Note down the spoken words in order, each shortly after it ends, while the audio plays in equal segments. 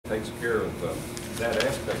takes care of that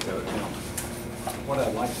aspect of it. Now, what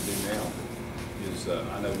I'd like to do now is,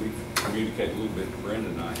 I know we've communicated a little bit, Brenda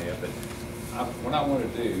and I have, but what I want to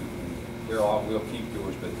do, Carol, we'll keep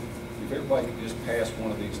yours, but if everybody could just pass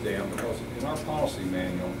one of these down, because in our policy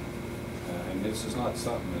manual, and this is not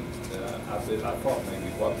something that I thought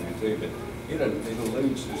maybe what we would do, but it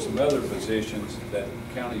alludes to some other positions that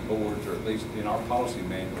county boards, or at least in our policy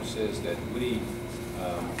manual, says that we,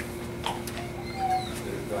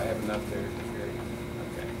 do I have enough there, Gary?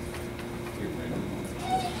 Okay.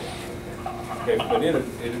 Okay, but it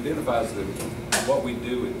identifies what we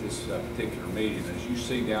do at this particular meeting. As you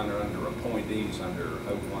see down there under appointees, under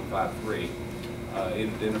 0153, it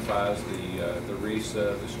identifies the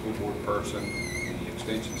RESA, the school board person, the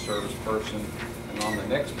extension service person. And on the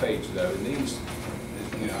next page, though, and these,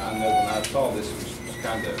 you know, I know when I saw this, was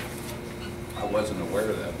kind of, I wasn't aware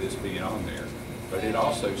of this being on there. But it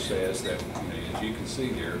also says that, you know, as you can see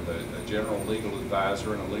there, the general legal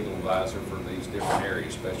advisor and a legal advisor for these different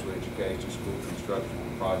areas, special education, school construction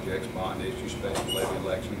projects, bond issue, special levy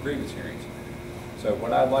election, and grievance hearings. So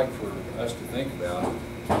what I'd like for us to think about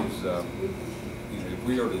is, you know, if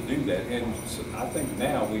we are to do that, and so I think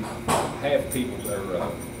now we have people that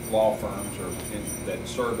are law firms or that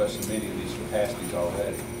serve us in many of these capacities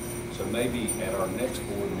already. So maybe at our next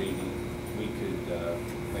board meeting, we could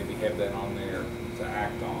maybe have that on there to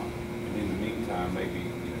act on. And in the meantime, maybe, you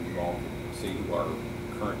know, you all see who our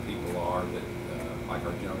current people are that, like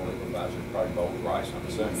our general legal advisor, probably Bold Rice on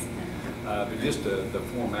Sunday. But just the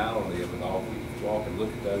formality of it all, we all can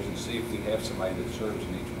look at those and see if we have somebody that serves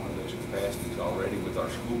in each one of those capacities already. With our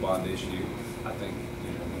school bond issue, I think,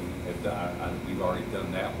 you know, we have done, we've already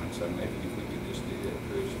done that one. So maybe if we could just do that,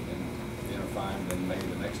 Trish, and then identify them, then maybe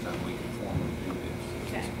the next time we can formally do this.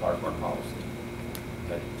 Okay. It's part of our policy.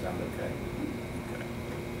 That sound okay? Okay.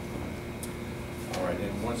 All right,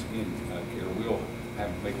 and once again, Carol, we'll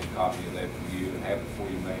make a copy of that for you and have it for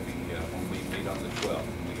you maybe when we meet on the 12th,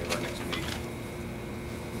 when we have our next meeting.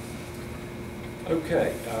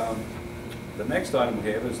 Okay, the next item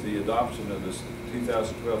we have is the adoption of this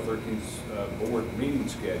 2012-13 board meeting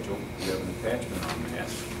schedule. We have an attachment on that,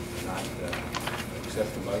 and I'd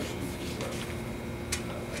accept the motion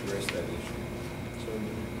to address that issue. So,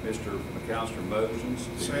 Mr. McAllister motions.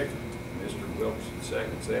 Second. Mr. Wilkerson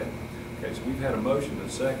seconds that. Okay, so we've had a motion and a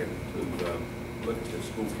second to look at the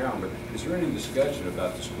school calendar. Is there any discussion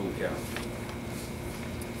about the school calendar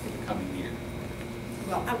for the coming year?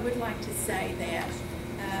 Well, I would like to say that,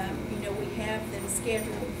 you know, we have them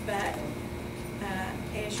scheduled, but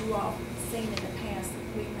as you all have seen in the past,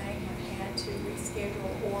 we may have had to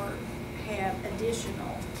reschedule or have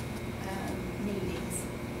additional meetings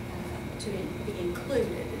to be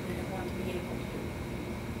included, and I want to be able to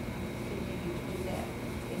continue to do that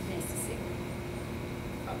if necessary.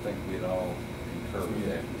 I think we'd all concur with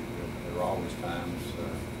that. There are always times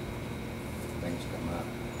things come up.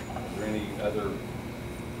 Are there any other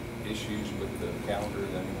issues with the calendar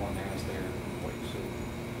that anyone has there? What you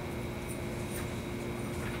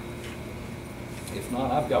see? If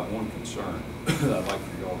not, I've got one concern that I'd like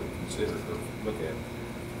for you all to consider or look at.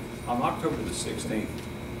 On October the 16th,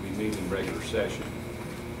 we meet in regular session,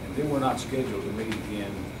 and then we're not scheduled to meet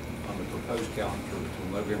again on the proposed calendar until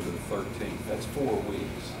November the 13th. That's 4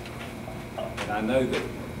 weeks. And I know that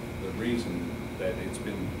the reason that it's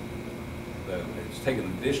taken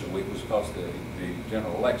an additional week was because the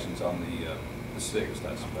general election's on the 6th,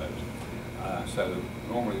 I suppose. So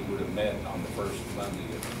normally we would have met on the first Monday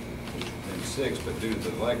of the 6th, but due to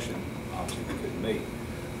the election, obviously we couldn't meet.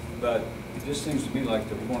 But it just seems to me like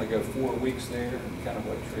that we want to go 4 weeks there, and kind of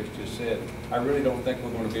what Trish just said. I really don't think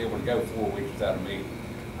we're going to be able to go 4 weeks without a meeting.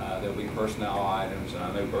 There'll be personnel items, and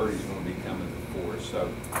I know Bertie's going to be coming before us. So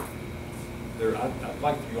I'd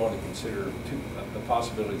like for you all to consider the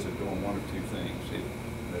possibilities of doing one or two things,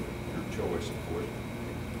 your choice, of course.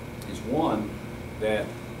 Is one, that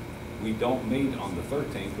we don't meet on the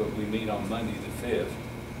 13th, but we meet on Monday the 5th,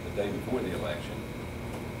 the day before the election,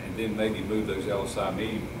 and then maybe move those LSI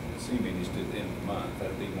meetings to the end of the month. That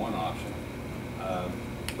would be one option.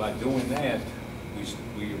 By doing that,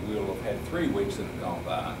 we will have had 3 weeks that have gone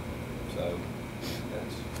by, so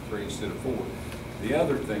that's 3 instead of 4. The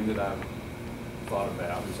other thing that I thought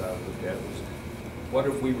about as I looked at was, what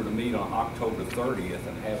if we were to meet on October 30th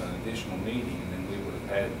and have an additional meeting, and then we would have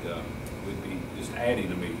had, we'd be just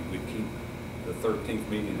adding a meeting. We'd keep the 13th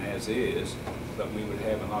meeting as is, but we would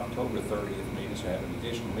have an October 30th meeting, so have an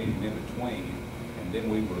additional meeting in between, and then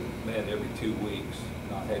we would have met every 2 weeks,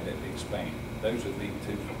 not had that expand. Those would be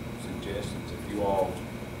 2 suggestions. If you all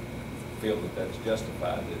feel that that's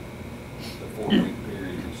justified, that the 4-week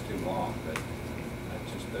period is too long, but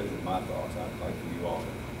that's just those are my thoughts. I'd like for you all to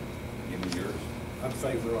give me yours. I'd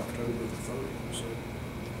favor October the 30th, so.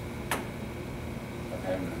 Of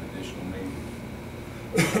having an additional meeting.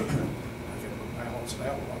 I think we'll balance it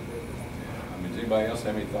out a lot better. I mean, does anybody else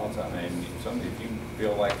have any thoughts on that? And if you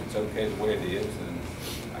feel like it's okay the way it is, then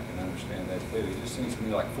I can understand that too. It just seems to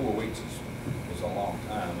me like 4 weeks is a long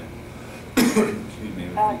time. And, excuse me.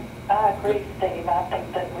 I agree, Steve. I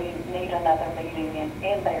think that we need another meeting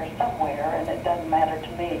in there somewhere, and it doesn't matter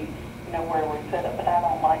to me, you know, where we put it, but I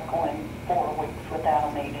don't like going 4 weeks without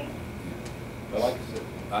a meeting. But like I said,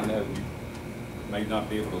 I know you may not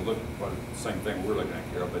be able to look at the same thing we're looking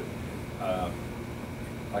at, Carol, but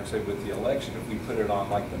like I said, with the election, if we put it on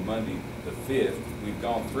like the Monday, the 5th, we've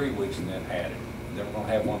gone 3 weeks and then had it. Then we're gonna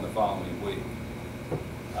have one the following week.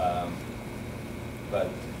 But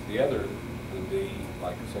the other would be,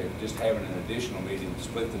 like I say, just having an additional meeting,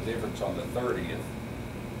 split the difference on the 30th,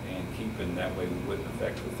 and keeping that way we wouldn't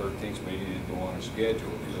affect the 13th meeting and go on a schedule.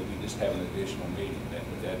 We just have an additional meeting.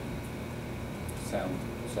 Would that sound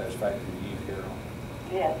satisfactory to you, Carol?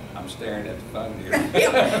 Yes. I'm staring at the phone here.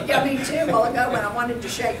 Yeah, me too, a while ago when I wanted to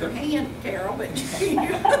shake her hand, Carol, but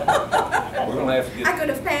We're gonna have to I could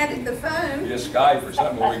have patted the phone. get Skype or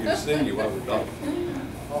something where we can see you while we're talking.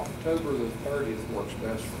 October the 30th works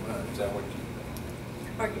best for me. Is that what you?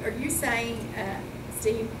 Are you saying,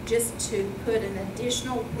 Steve, just to put an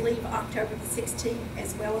additional, leave October the 16th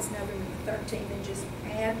as well as November the 13th and just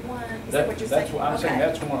add one? Is that what you're saying? That's what I'm saying, Okay.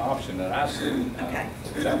 that's one option that I see. Okay.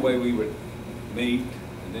 That way we would meet,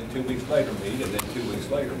 and then 2 weeks later meet, and then 2 weeks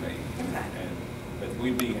later meet. Okay. But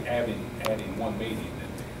we'd be adding one meeting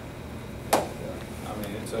then. But, I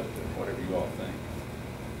mean, it's up to whatever you all think.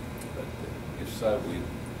 But if so,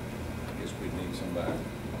 I guess we'd need somebody,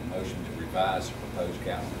 a motion to revise the proposed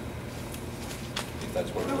calendar. If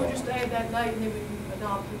that's what we're We'll going. just add that date and then we can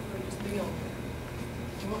adopt it for just be on there.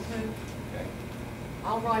 You want to? Okay.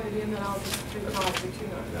 I'll write it in, then I'll just do the copy, you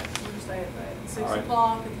know. We'll just add that. All 6 right.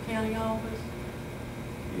 o'clock at the county office,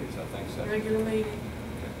 Yes, I think so. regular meeting.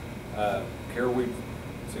 Carol,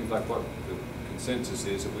 seems like what the consensus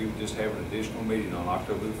is that we would just have an additional meeting on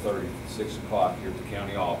October the 30th, 6 o'clock here at the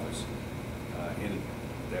county office.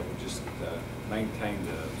 That would just maintain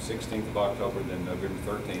the 16th of October, then November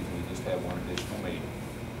 13th, we just have one additional meeting.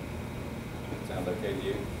 Sound okay to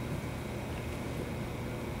you?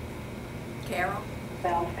 Carol?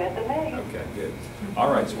 Sounds good to me. Okay, good. All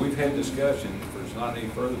right, so we've had discussion. If there's not any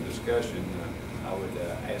further discussion, I would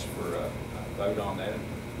ask for a vote on that.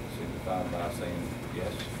 Signify by saying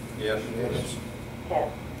yes. Yes. Yes.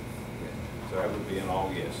 Yes. So that would be an all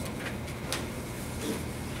yes.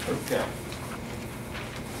 Okay.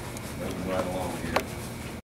 Moving right along here.